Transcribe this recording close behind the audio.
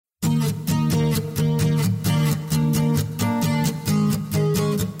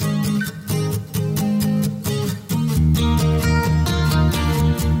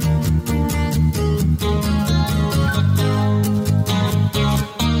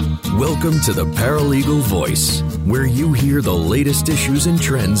Welcome to the Paralegal Voice, where you hear the latest issues and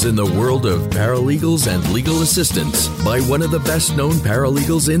trends in the world of paralegals and legal assistants by one of the best-known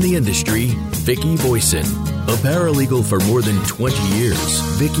paralegals in the industry, Vicki Voisin. A paralegal for more than 20 years,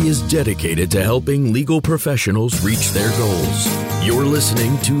 Vicki is dedicated to helping legal professionals reach their goals. You're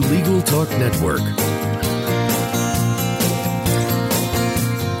listening to Legal Talk Network.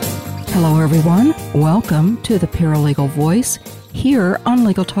 Hello, everyone. Welcome to the Paralegal Voice here on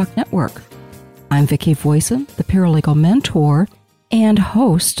Legal Talk Network. I'm Vicki Voisin, the Paralegal Mentor and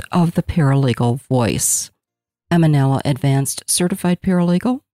host of the Paralegal Voice. I'm a NALA Advanced Certified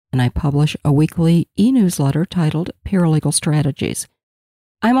Paralegal, and I publish a weekly e-newsletter titled Paralegal Strategies.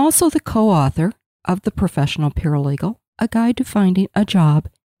 I'm also the co-author of The Professional Paralegal, a guide to finding a job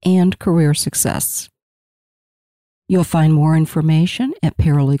and career success. You'll find more information at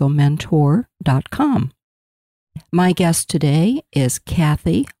paralegalmentor.com. My guest today is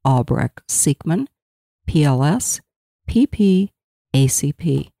Kathy Albrecht-Siekman, PLS, PP,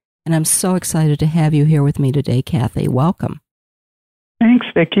 ACP. And I'm so excited to have you here with me today, Kathy. Welcome. Thanks,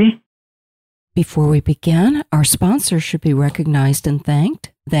 Vicki. Before we begin, our sponsors should be recognized and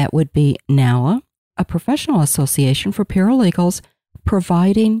thanked. That would be NALA, a professional association for paralegals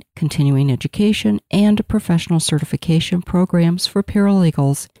providing continuing education and professional certification programs for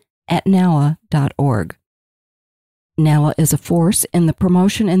paralegals at nala.org. NALA is a force in the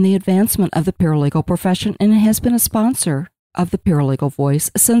promotion and the advancement of the paralegal profession, and it has been a sponsor of the Paralegal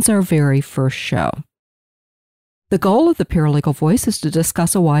Voice since our very first show. The goal of the Paralegal Voice is to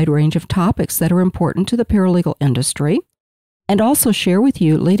discuss a wide range of topics that are important to the paralegal industry and also share with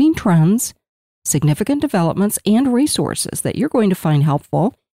you leading trends, significant developments, and resources that you're going to find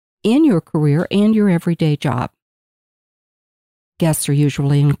helpful in your career and your everyday job. Guests are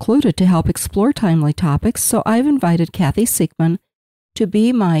usually included to help explore timely topics, so I've invited Kathy Siekman to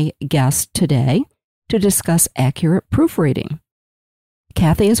be my guest today to discuss accurate proofreading.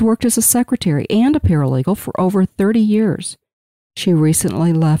 Kathy has worked as a secretary and a paralegal for over 30 years. She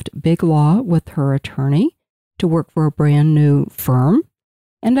recently left Big Law with her attorney to work for a brand new firm,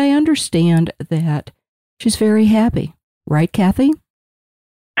 and I understand that she's very happy. Right, Kathy?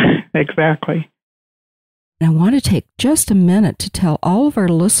 Exactly. And I want to take just a minute to tell all of our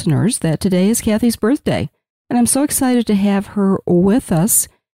listeners that today is Kathy's birthday, and I'm so excited to have her with us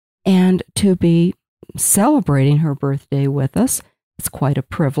and to be celebrating her birthday with us. It's quite a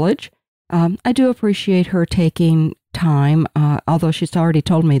privilege. I do appreciate her taking time, although she's already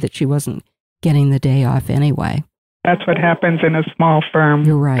told me that she wasn't getting the day off anyway. That's what happens in a small firm.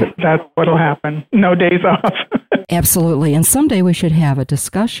 You're right. That's what'll happen. No days off. Absolutely. And someday we should have a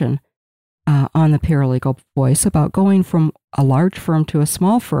discussion on the Paralegal Voice about going from a large firm to a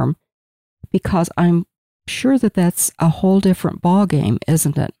small firm, because I'm sure that that's a whole different ballgame,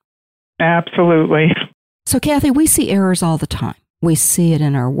 isn't it? Absolutely. So, Kathy, we see errors all the time. We see it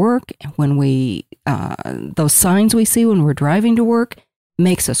in our work when those signs we see when we're driving to work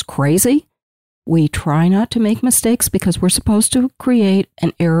makes us crazy. We try not to make mistakes because we're supposed to create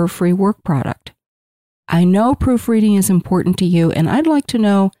an error-free work product. I know proofreading is important to you, and I'd like to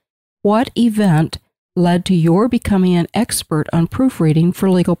know what event led to your becoming an expert on proofreading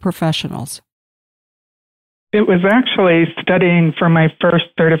for legal professionals. It was actually studying for my first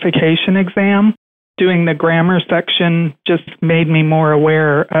certification exam. Doing the grammar section just made me more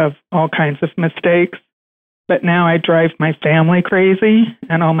aware of all kinds of mistakes. But now I drive my family crazy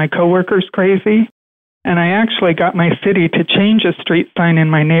and all my coworkers crazy. And I actually got my city to change a street sign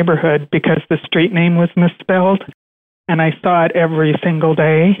in my neighborhood because the street name was misspelled. And I saw it every single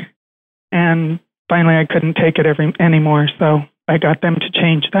day. And finally I couldn't take it anymore. So I got them to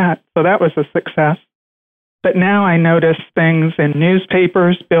change that. So that was a success. But now I notice things in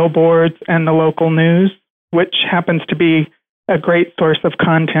newspapers, billboards, and the local news, which happens to be a great source of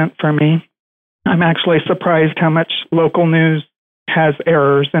content for me. I'm actually surprised how much local news has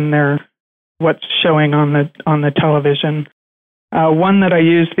errors in what's showing on the television. One that I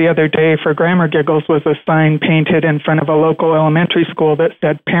used the other day for grammar giggles was a sign painted in front of a local elementary school that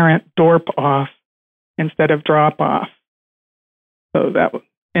said parent dorp off instead of drop off. So that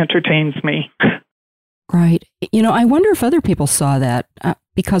entertains me. Right. I wonder if other people saw that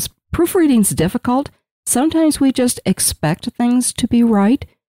because proofreading's difficult. Sometimes we just expect things to be right,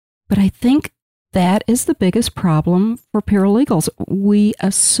 but I think that is the biggest problem for paralegals. We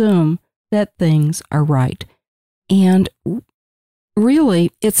assume that things are right. And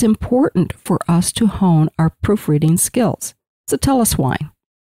really, it's important for us to hone our proofreading skills. So tell us why.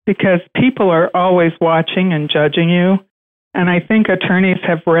 Because people are always watching and judging you. And I think attorneys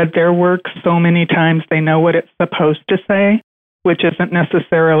have read their work so many times they know what it's supposed to say. which isn't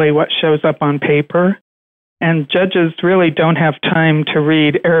necessarily what shows up on paper. And judges really don't have time to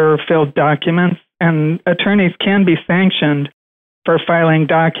read error-filled documents, and attorneys can be sanctioned for filing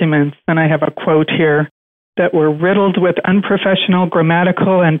documents. And I have a quote here, that were riddled with unprofessional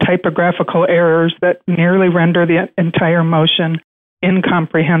grammatical and typographical errors that nearly render the entire motion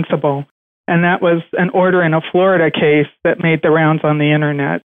incomprehensible. And that was an order in a Florida case that made the rounds on the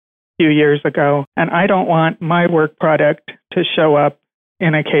internet a few years ago. And I don't want my work product to show up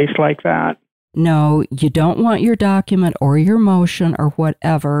in a case like that. No, you don't want your document or your motion or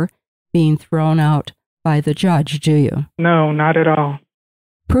whatever being thrown out by the judge, do you? No, not at all.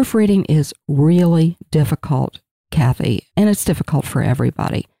 Proofreading is really difficult, Kathy, and it's difficult for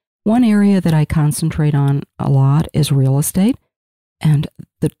everybody. One area that I concentrate on a lot is real estate, and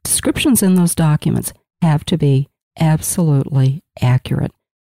the descriptions in those documents have to be absolutely accurate.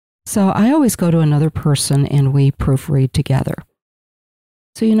 So I always go to another person and we proofread together.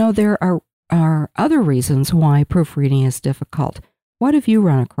 So, there are other reasons why proofreading is difficult. What have you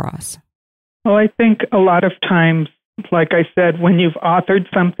run across? Well, I think a lot of times, like I said, when you've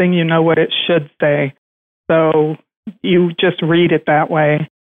authored something, you know what it should say. So you just read it that way,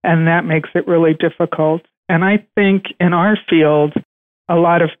 and that makes it really difficult. And I think in our field, a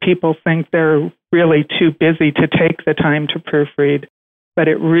lot of people think they're really too busy to take the time to proofread, but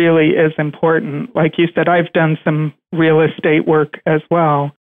it really is important. Like you said, I've done some real estate work as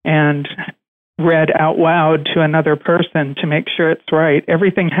well and read out loud to another person to make sure it's right.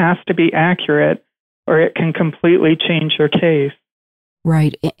 Everything has to be accurate, or it can completely change your case.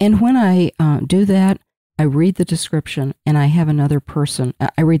 Right. And when I do that, I read the description and I have another person,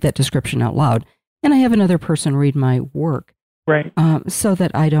 I read that description out loud, and I have another person read my work. Right. So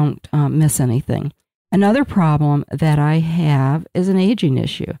that I don't miss anything. Another problem that I have is an aging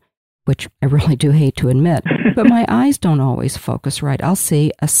issue, which I really do hate to admit, but my eyes don't always focus right. I'll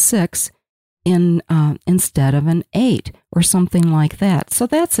see a 6 instead of an 8 or something like that. So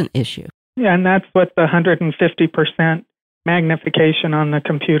that's an issue. Yeah, and that's what the 150% magnification on the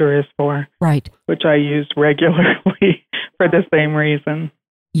computer is for. Right. Which I use regularly for the same reason.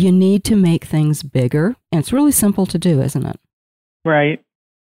 You need to make things bigger, and it's really simple to do, isn't it? Right.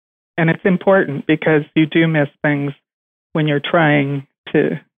 And it's important because you do miss things when you're trying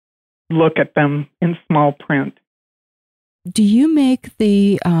to look at them in small print. Do you make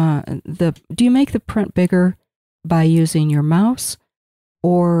the print bigger by using your mouse,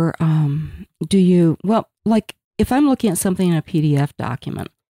 or do you? Well, like if I'm looking at something in a PDF document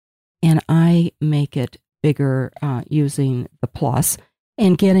and I make it bigger using the plus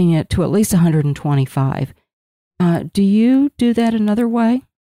and getting it to at least 125, do you do that another way?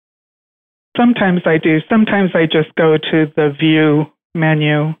 Sometimes I do. Sometimes I just go to the view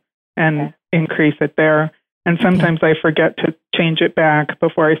menu and increase it there. And sometimes I forget to change it back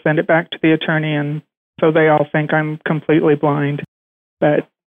before I send it back to the attorney, and so they all think I'm completely blind. But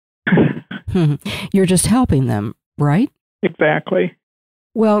you're just helping them, right? Exactly.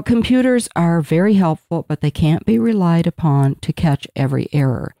 Well, computers are very helpful, but they can't be relied upon to catch every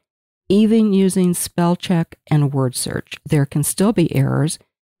error. Even using spell check and word search, there can still be errors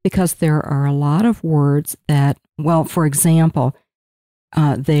because there are a lot of words that, well, for example,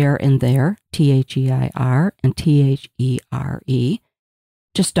 there and there, THEIR and THERE,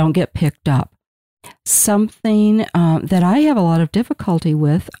 just don't get picked up. Something that I have a lot of difficulty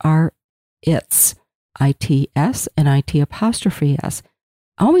with are its, ITS and IT apostrophe S.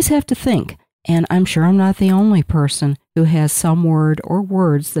 I always have to think, and I'm sure I'm not the only person who has some word or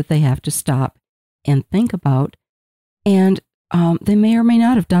words that they have to stop and think about, and they may or may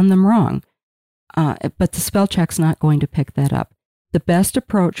not have done them wrong, but the spell check's not going to pick that up. The best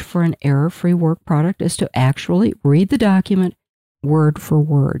approach for an error-free work product is to actually read the document word for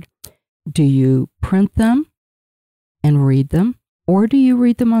word. Do you print them and read them, or do you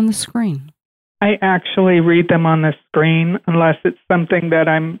read them on the screen? I actually read them on the screen unless it's something that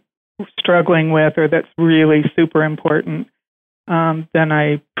I'm struggling with or that's really super important. Then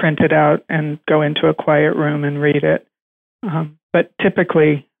I print it out and go into a quiet room and read it. But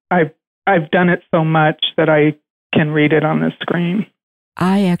typically, I've done it so much that I can read it on the screen.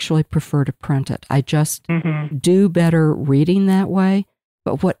 I actually prefer to print it. I just do better reading that way.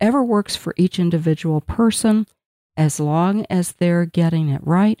 But whatever works for each individual person, as long as they're getting it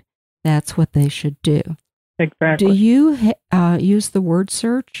right, that's what they should do. Exactly. Do you use the word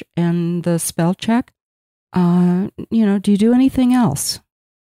search and the spell check? Do you do anything else?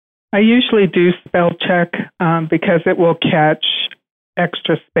 I usually do spell check because it will catch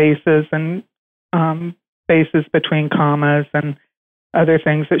extra spaces and spaces between commas and other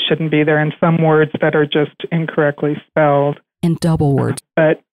things that shouldn't be there, and some words that are just incorrectly spelled. And double words.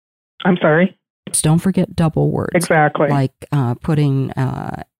 But, I'm sorry? Don't forget double words. Exactly. Like putting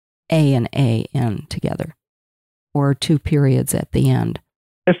A and A in together, or two periods at the end.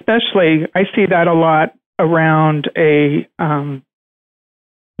 Especially, I see that a lot around a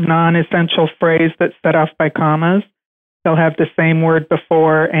non-essential phrase that's set off by commas. They'll have the same word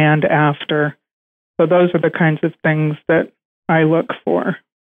before and after. So those are the kinds of things that I look for.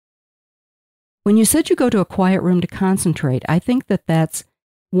 When you said you go to a quiet room to concentrate, I think that's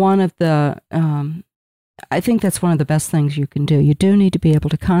one of the best things you can do. You do need to be able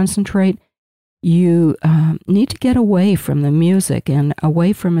to concentrate. You need to get away from the music and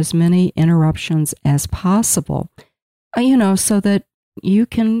away from as many interruptions as possible, so that you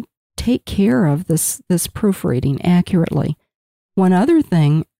can take care of this proofreading accurately. One other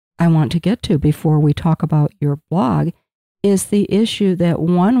thing I want to get to before we talk about your blog is the issue that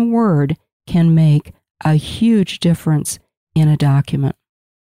one word can make a huge difference in a document.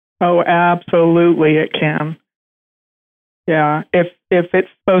 Oh, absolutely it can. Yeah, if it's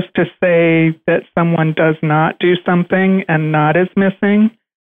supposed to say that someone does not do something and not is missing,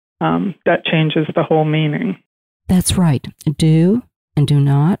 that changes the whole meaning. That's right. Do and do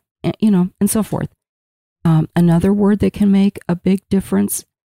not, and so forth. Another word that can make a big difference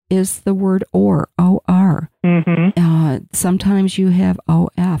is the word or, O-R. Mm-hmm. Sometimes you have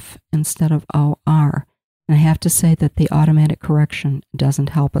O-F instead of O-R. And I have to say that the automatic correction doesn't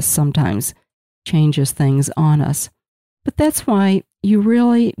help us sometimes, changes things on us. But that's why you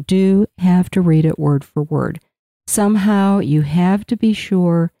really do have to read it word for word. Somehow you have to be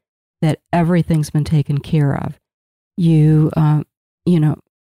sure that everything's been taken care of. I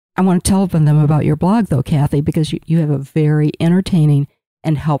want to tell them about your blog, though, Kathy, because you have a very entertaining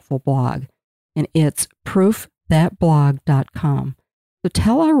and helpful blog, and it's proofthatblog.com. So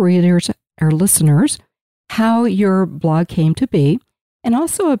tell our readers, our listeners, how your blog came to be, and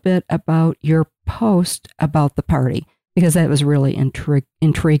also a bit about your post about the party, because that was really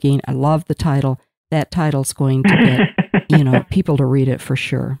intriguing. I love the title. That title's going to get, people to read it for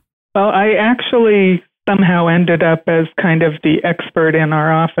sure. Well, I actually somehow ended up as kind of the expert in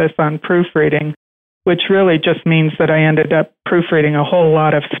our office on proofreading, which really just means that I ended up proofreading a whole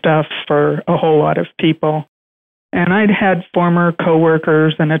lot of stuff for a whole lot of people. And I'd had former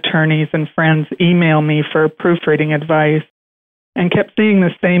coworkers and attorneys and friends email me for proofreading advice and kept seeing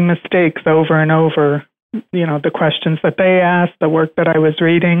the same mistakes over and over, the questions that they asked, the work that I was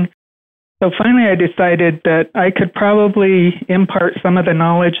reading. So finally I decided that I could probably impart some of the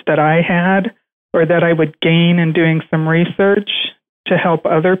knowledge that I had or that I would gain in doing some research to help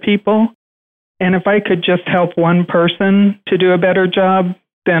other people. And if I could just help one person to do a better job,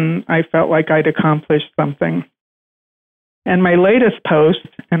 then I felt like I'd accomplished something. And my latest post,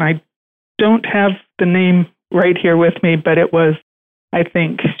 and I don't have the name right here with me, but it was, I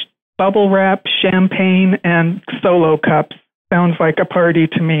think, bubble wrap, champagne, and solo cups. Sounds like a party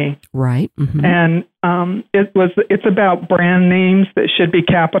to me. Right. Mm-hmm. And it's about brand names that should be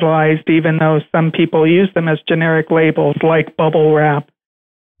capitalized, even though some people use them as generic labels like bubble wrap.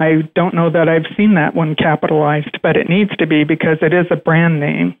 I don't know that I've seen that one capitalized, but it needs to be because it is a brand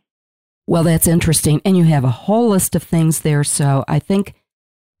name. Well, that's interesting. And you have a whole list of things there. So I think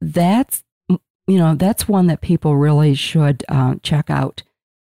that's one that people really should check out.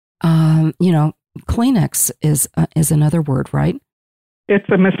 Kleenex is another word, right? It's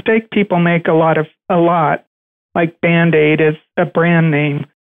a mistake people make a lot. Like Band-Aid is a brand name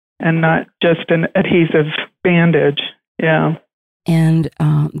and not just an adhesive bandage. Yeah. And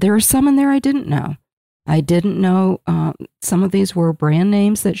there are some in there I didn't know. I didn't know some of these were brand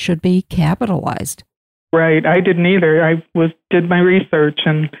names that should be capitalized. Right. I didn't either. I did my research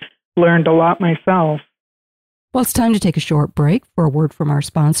and learned a lot myself. Well, it's time to take a short break for a word from our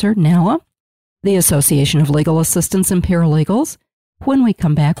sponsor, NALA, the Association of Legal Assistants and Paralegals. When we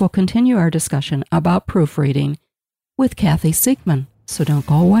come back, we'll continue our discussion about proofreading with Kathy Siegman. So don't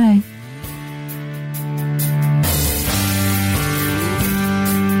go away.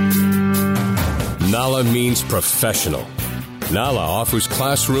 NALA means professional. NALA offers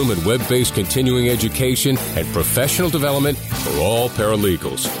classroom and web-based continuing education and professional development for all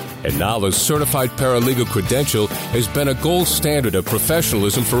paralegals. And NALA's certified paralegal credential has been a gold standard of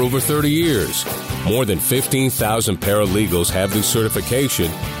professionalism for over 30 years. More than 15,000 paralegals have this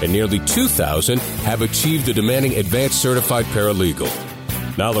certification, and nearly 2,000 have achieved the demanding advanced certified paralegal.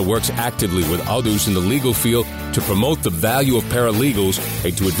 NALA works actively with others in the legal field to promote the value of paralegals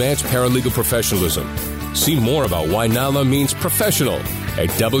and to advance paralegal professionalism. See more about why NALA means professional at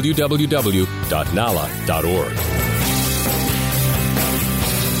www.nala.org.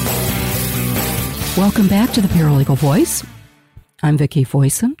 Welcome back to the Paralegal Voice. I'm Vicki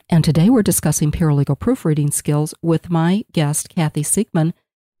Voisin, and today we're discussing paralegal proofreading skills with my guest, Kathy Siegman,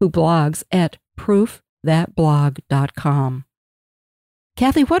 who blogs at proofthatblog.com.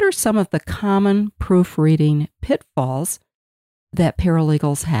 Kathy, what are some of the common proofreading pitfalls that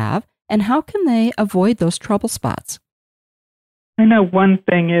paralegals have, and how can they avoid those trouble spots? I know one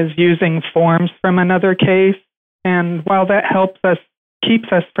thing is using forms from another case, and while that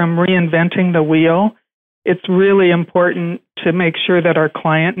keeps us from reinventing the wheel, it's really important to make sure that our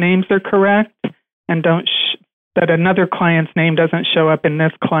client names are correct and that another client's name doesn't show up in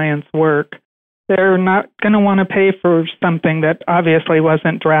this client's work. They're not going to want to pay for something that obviously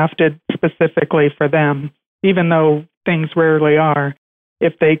wasn't drafted specifically for them, even though things rarely are.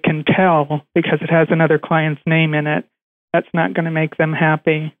 If they can tell because it has another client's name in it, that's not going to make them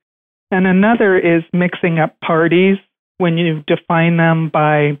happy. And another is mixing up parties when you define them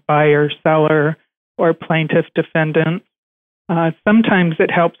by buyer, seller, or plaintiff, defendant. Sometimes it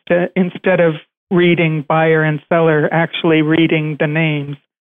helps to, instead of reading buyer and seller, actually reading the names,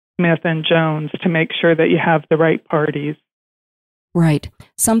 Smith and Jones, to make sure that you have the right parties. Right.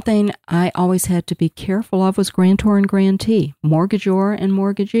 Something I always had to be careful of was grantor and grantee, mortgagor and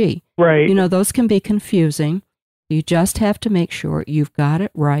mortgagee. Right. You know, those can be confusing. You just have to make sure you've got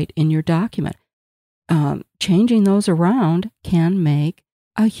it right in your document. Changing those around can make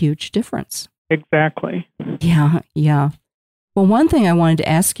a huge difference. Exactly. Yeah. Well, one thing I wanted to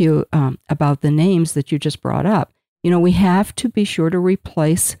ask you about the names that you just brought up, we have to be sure to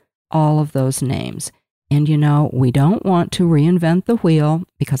replace all of those names. And, we don't want to reinvent the wheel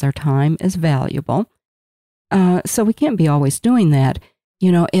because our time is valuable. So we can't be always doing that.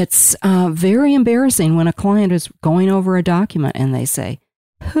 It's very embarrassing when a client is going over a document and they say,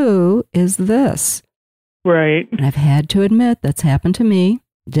 "Who is this?" Right. And I've had to admit that's happened to me.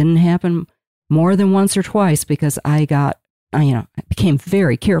 It didn't happen more than once or twice because I became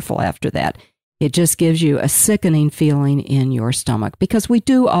very careful after that. It just gives you a sickening feeling in your stomach because we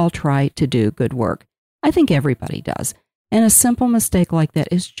do all try to do good work. I think everybody does. And a simple mistake like that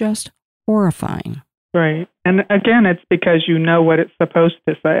is just horrifying. Right. And again, it's because you know what it's supposed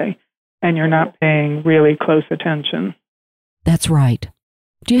to say and you're not paying really close attention. That's right.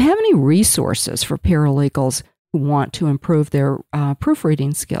 Do you have any resources for paralegals who want to improve their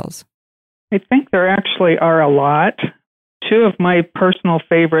proofreading skills? I think there actually are a lot. Two of my personal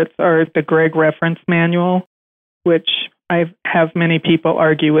favorites are the Gregg Reference Manual, which I have many people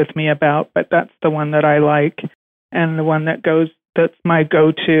argue with me about, but that's the one that I like and the one that's my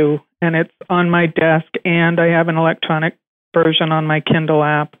go-to. And it's on my desk, and I have an electronic version on my Kindle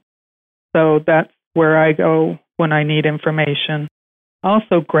app. So that's where I go when I need information.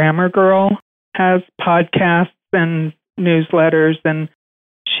 Also, Grammar Girl has podcasts and newsletters, and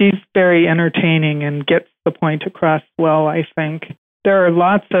she's very entertaining and gets the point across well, I think. There are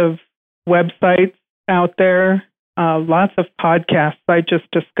lots of websites out there, lots of podcasts. I just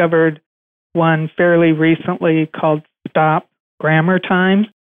discovered one fairly recently called Stop Grammar Time.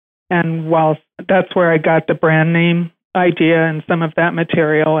 And while that's where I got the brand name idea and some of that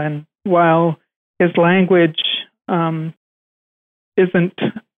material, and while his language isn't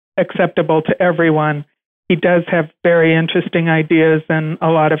acceptable to everyone, he does have very interesting ideas and a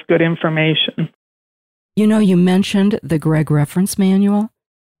lot of good information. You mentioned the Gregg Reference Manual.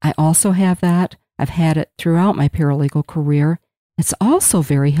 I also have that. I've had it throughout my paralegal career. It's also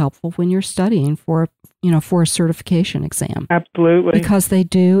very helpful when you're studying for a certification exam. Absolutely. Because they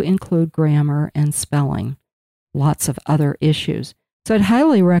do include grammar and spelling, lots of other issues. So I'd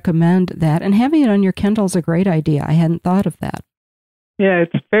highly recommend that, and having it on your Kindle is a great idea. I hadn't thought of that. Yeah,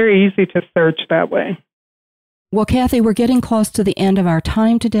 it's very easy to search that way. Well, Kathy, we're getting close to the end of our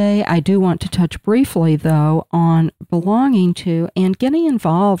time today. I do want to touch briefly, though, on belonging to and getting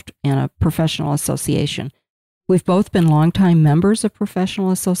involved in a professional association. We've both been longtime members of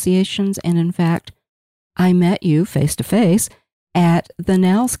professional associations, and in fact, I met you face-to-face at the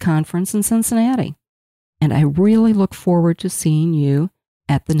NALS conference in Cincinnati. And I really look forward to seeing you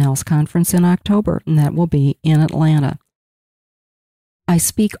at the NALS conference in October, and that will be in Atlanta. I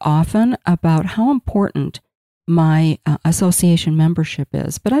speak often about how important my association membership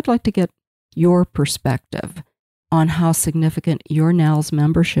is, but I'd like to get your perspective on how significant your NALS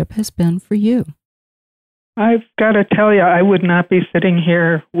membership has been for you. I've got to tell you, I would not be sitting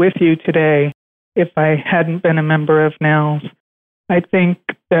here with you today if I hadn't been a member of NALS. I think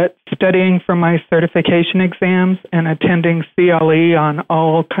that studying for my certification exams and attending CLE on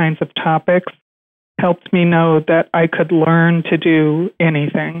all kinds of topics helped me know that I could learn to do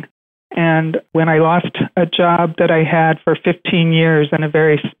anything. And when I lost a job that I had for 15 years in a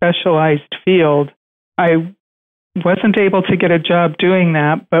very specialized field, I wasn't able to get a job doing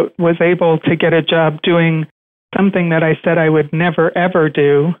that, but was able to get a job doing something that I said I would never, ever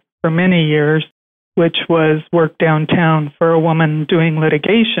do for many years, which was work downtown for a woman doing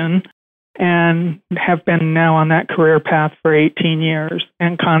litigation, and have been now on that career path for 18 years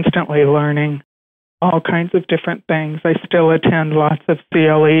and constantly learning all kinds of different things. I still attend lots of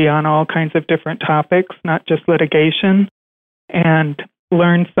CLE on all kinds of different topics, not just litigation, and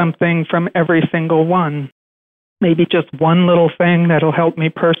learn something from every single one. Maybe just one little thing that'll help me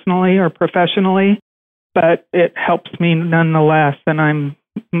personally or professionally, but it helps me nonetheless, and I'm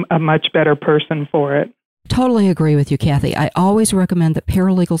a much better person for it. Totally agree with you, Kathy. I always recommend that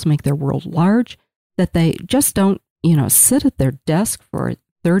paralegals make their world large, that they just don't, sit at their desk for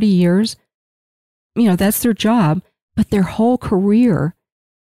 30 years. That's their job, but their whole career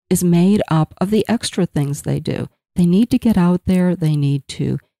is made up of the extra things they do. They need to get out there. They need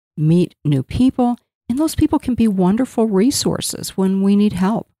to meet new people, and those people can be wonderful resources when we need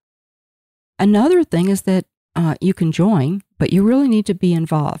help. Another thing is that you can join, but you really need to be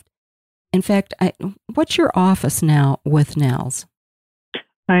involved. In fact, what's your office now with NELS?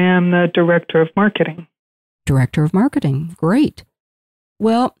 I am the Director of Marketing. Director of Marketing. Great.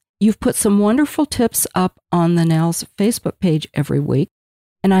 Well, you've put some wonderful tips up on the NELS Facebook page every week,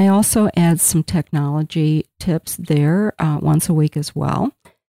 and I also add some technology tips there once a week as well.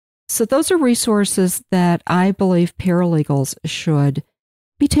 So those are resources that I believe paralegals should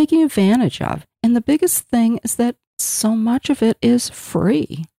be taking advantage of. And the biggest thing is that so much of it is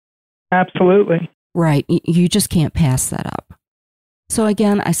free. Absolutely. Right. You just can't pass that up. So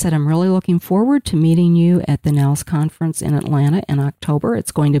again, I said I'm really looking forward to meeting you at the NELS conference in Atlanta in October.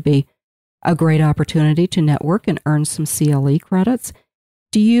 It's going to be a great opportunity to network and earn some CLE credits.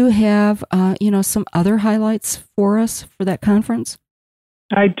 Do you have, some other highlights for us for that conference?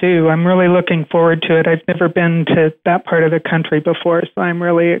 I do. I'm really looking forward to it. I've never been to that part of the country before, so I'm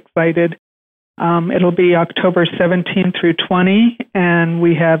really excited. It'll be October 17 through 20, and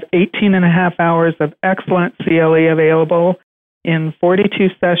we have 18 and a half hours of excellent CLE available in 42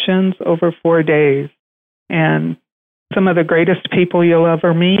 sessions over 4 days. And some of the greatest people you'll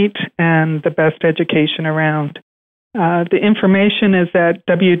ever meet and the best education around. The information is at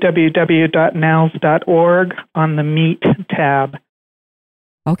www.nals.org on the Meet tab.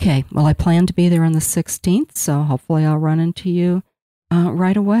 Okay. Well, I plan to be there on the 16th, so hopefully I'll run into you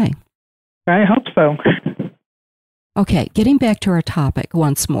right away. I hope so. Okay, getting back to our topic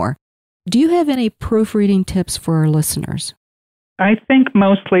once more. Do you have any proofreading tips for our listeners? I think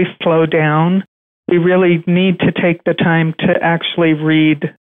mostly slow down. We really need to take the time to actually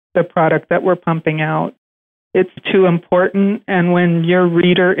read the product that we're pumping out. It's too important, and when your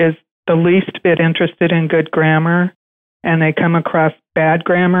reader is the least bit interested in good grammar and they come across bad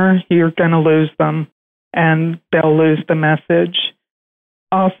grammar, you're going to lose them, and they'll lose the message.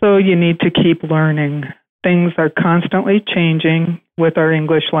 Also, you need to keep learning. Things are constantly changing with our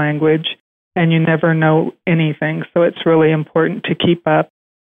English language, and you never know anything, so it's really important to keep up.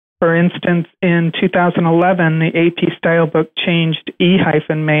 For instance, in 2011, the AP Style Book changed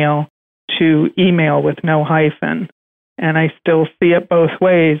E-mail to email with no hyphen, and I still see it both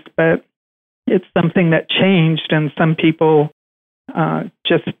ways, but it's something that changed, and some people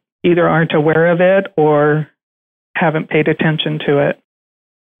just either aren't aware of it or haven't paid attention to it.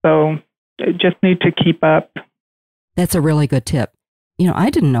 So just need to keep up. That's a really good tip. I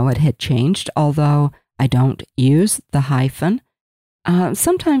didn't know it had changed, although I don't use the hyphen.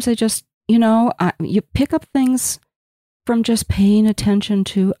 Sometimes I just, you pick up things from just paying attention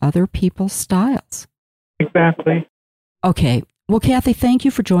to other people's styles. Exactly. Okay. Well, Kathy, thank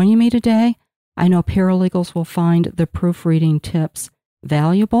you for joining me today. I know paralegals will find the proofreading tips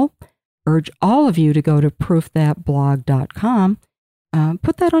valuable. Urge all of you to go to proofthatblog.com.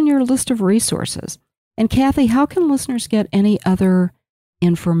 Put that on your list of resources. And Kathy, how can listeners get any other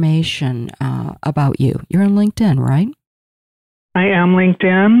information about you? You're on LinkedIn, right? I am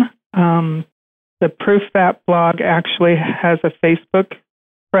LinkedIn. The Proof That blog actually has a Facebook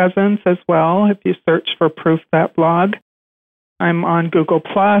presence as well. If you search for Proof That blog, I'm on Google+.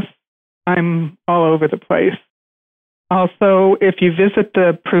 I'm all over the place. Also, if you visit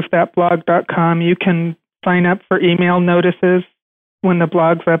the proofthatblog.com, you can sign up for email notices when the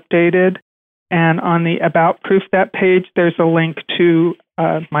blog's updated. And on the About Proof That page, there's a link to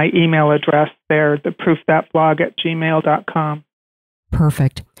my email address there, the proofthatblog@gmail.com.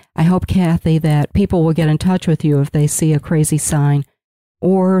 Perfect. I hope, Kathy, that people will get in touch with you if they see a crazy sign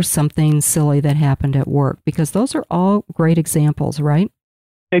or something silly that happened at work, because those are all great examples, right?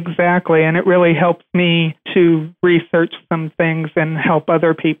 Exactly, and it really helps me to research some things and help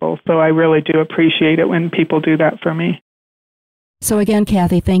other people. So I really do appreciate it when people do that for me. So again,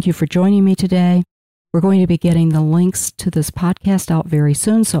 Kathy, thank you for joining me today. We're going to be getting the links to this podcast out very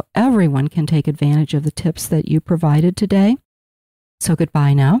soon so everyone can take advantage of the tips that you provided today. So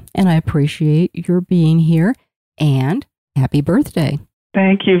goodbye now, and I appreciate your being here, and happy birthday.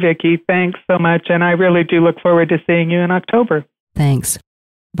 Thank you, Vicki. Thanks so much, and I really do look forward to seeing you in October. Thanks.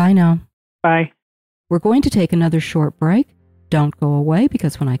 Bye now. Bye. We're going to take another short break. Don't go away,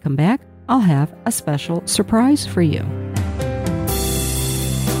 because when I come back, I'll have a special surprise for you.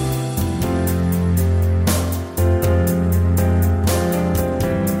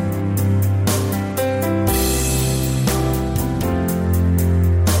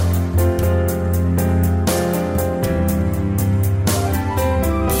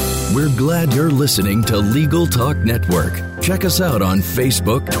 We're glad you're listening to Legal Talk Network. Check us out on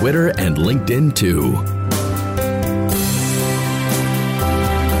Facebook, Twitter, and LinkedIn too.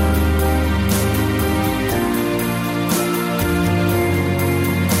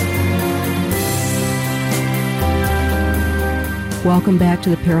 Welcome back to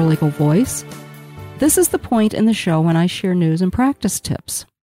the Paralegal Voice. This is the point in the show when I share news and practice tips.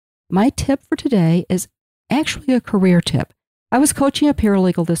 My tip for today is actually a career tip. I was coaching a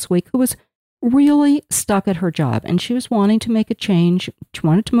paralegal this week who was really stuck at her job, and she was wanting to make a change. She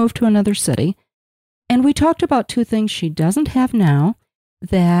wanted to move to another city. And we talked about two things she doesn't have now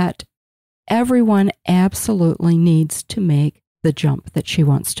that everyone absolutely needs to make the jump that she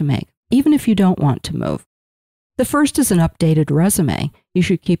wants to make, even if you don't want to move. The first is an updated resume. You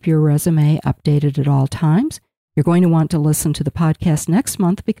should keep your resume updated at all times. You're going to want to listen to the podcast next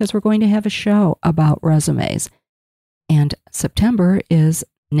month because we're going to have a show about resumes. And September is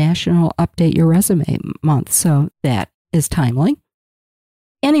National Update Your Resume Month, so that is timely.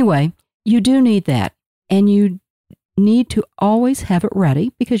 Anyway, you do need that, and you need to always have it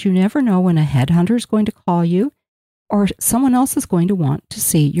ready because you never know when a headhunter is going to call you or someone else is going to want to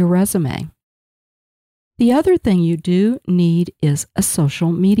see your resume. The other thing you do need is a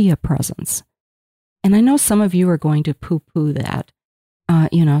social media presence. And I know some of you are going to poo-poo that.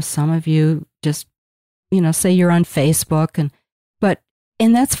 Some of you just say you're on Facebook,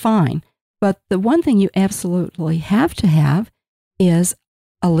 and that's fine. But the one thing you absolutely have to have is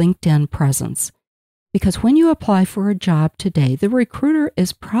a LinkedIn presence. Because when you apply for a job today, the recruiter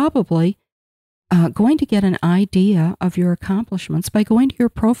is probably going to get an idea of your accomplishments by going to your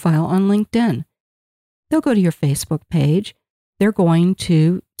profile on LinkedIn. They'll go to your Facebook page. They're going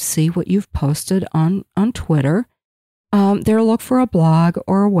to see what you've posted on Twitter. They'll look for a blog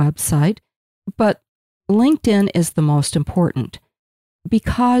or a website. But LinkedIn is the most important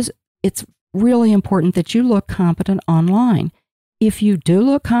because it's really important that you look competent online. If you do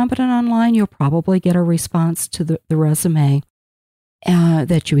look competent online, you'll probably get a response to the resume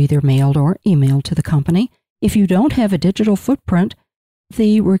that you either mailed or emailed to the company. If you don't have a digital footprint,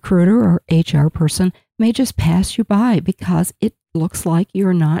 the recruiter or HR person may just pass you by because it looks like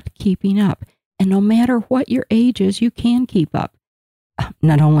you're not keeping up. And no matter what your age is, you can keep up.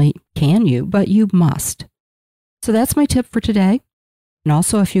 Not only can you, but you must. So that's my tip for today. And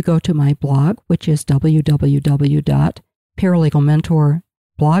also, if you go to my blog, which is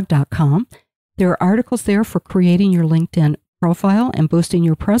www.paralegalmentorblog.com, there are articles there for creating your LinkedIn profile and boosting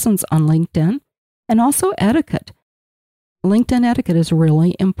your presence on LinkedIn, and also etiquette. LinkedIn etiquette is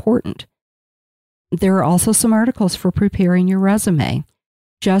really important. There are also some articles for preparing your resume.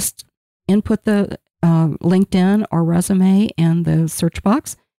 Just input the LinkedIn or resume in the search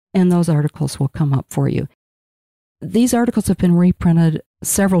box, and those articles will come up for you. These articles have been reprinted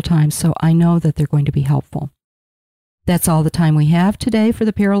several times, so I know that they're going to be helpful. That's all the time we have today for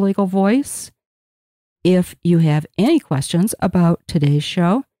the Paralegal Voice. If you have any questions about today's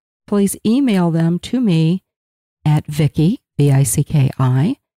show, please email them to me at Vicki,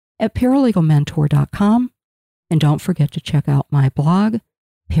 V-I-C-K-I, at paralegalmentor.com. And don't forget to check out my blog,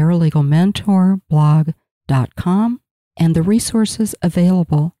 paralegalmentorblog.com, and the resources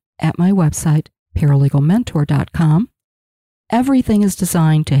available at my website, paralegalmentor.com. Everything is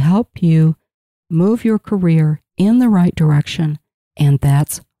designed to help you move your career in the right direction, and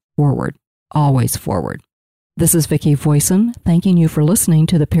that's forward, always forward. This is Vicki Voisin, thanking you for listening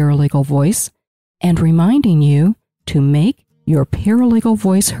to the Paralegal Voice and reminding you to make your paralegal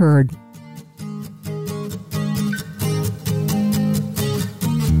voice heard.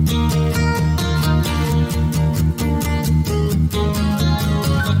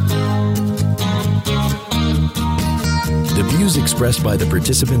 The views expressed expressed by the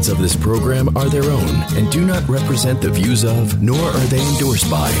participants of this program are their own and do not represent the views of, nor are they endorsed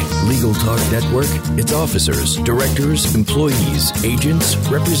by, Legal Talk Network, its officers, directors, employees, agents,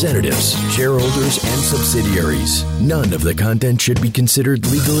 representatives, shareholders, and subsidiaries. None of the content should be considered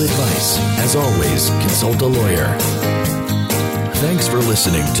legal advice. As always, consult a lawyer. Thanks for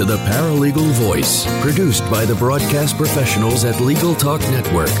listening to The Paralegal Voice, produced by the broadcast professionals at Legal Talk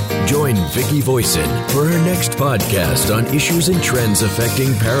Network. Join Vicki Voisin for her next podcast on issues and trends affecting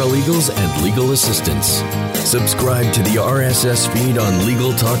paralegals and legal assistants. Subscribe to the RSS feed on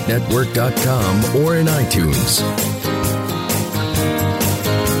LegalTalkNetwork.com or in iTunes.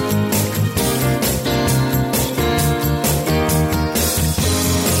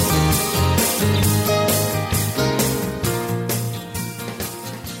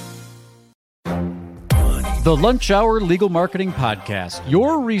 The Lunch Hour Legal Marketing Podcast,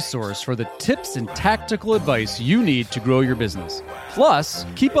 your resource for the tips and tactical advice you need to grow your business. Plus,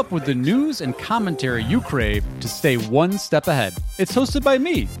 keep up with the news and commentary you crave to stay one step ahead. It's hosted by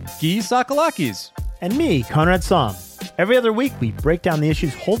me, Guy Sakalakis. And me, Conrad Somm. Every other week, we break down the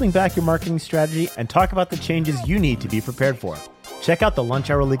issues holding back your marketing strategy and talk about the changes you need to be prepared for. Check out the Lunch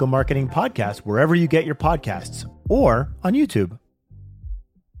Hour Legal Marketing Podcast wherever you get your podcasts or on YouTube.